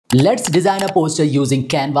Let's design a poster using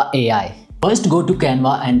Canva AI. First go to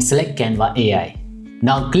Canva and select Canva AI.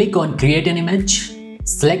 Now click on create an image.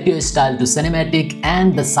 Select your style to cinematic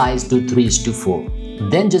and the size to 3:4.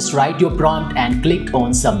 Then just write your prompt and click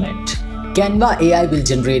on submit. Canva AI will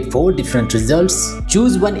generate 4 different results.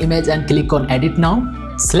 Choose one image and click on edit now.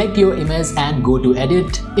 Select your image and go to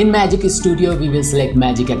edit. In Magic Studio, we will select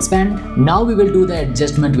Magic Expand. Now we will do the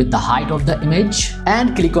adjustment with the height of the image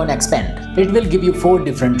and click on expand. It will give you 4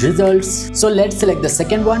 different results. So let's select the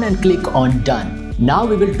second one and click on done. Now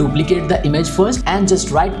we will duplicate the image first and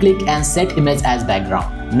just right click and set image as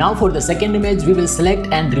background. Now for the second image, we will select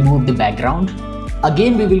and remove the background.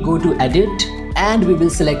 Again, we will go to edit and we will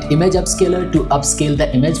select image upscaler to upscale the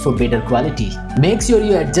image for better quality. Make sure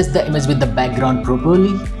you adjust the image with the background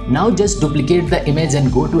properly. Now just duplicate the image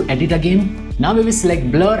and go to edit again. Now we will select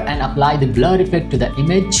blur and apply the blur effect to the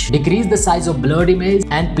image. Decrease the size of blurred image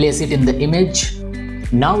and place it in the image.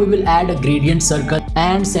 Now we will add a gradient circle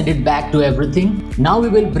and send it back to everything. Now we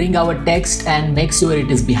will bring our text and make sure it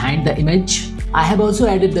is behind the image. I have also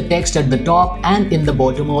added the text at the top and in the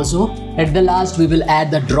bottom also. At the last, we will add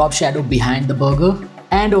the drop shadow behind the burger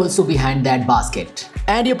and also behind that basket.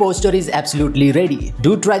 And your poster is absolutely ready.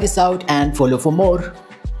 Do try this out and follow for more.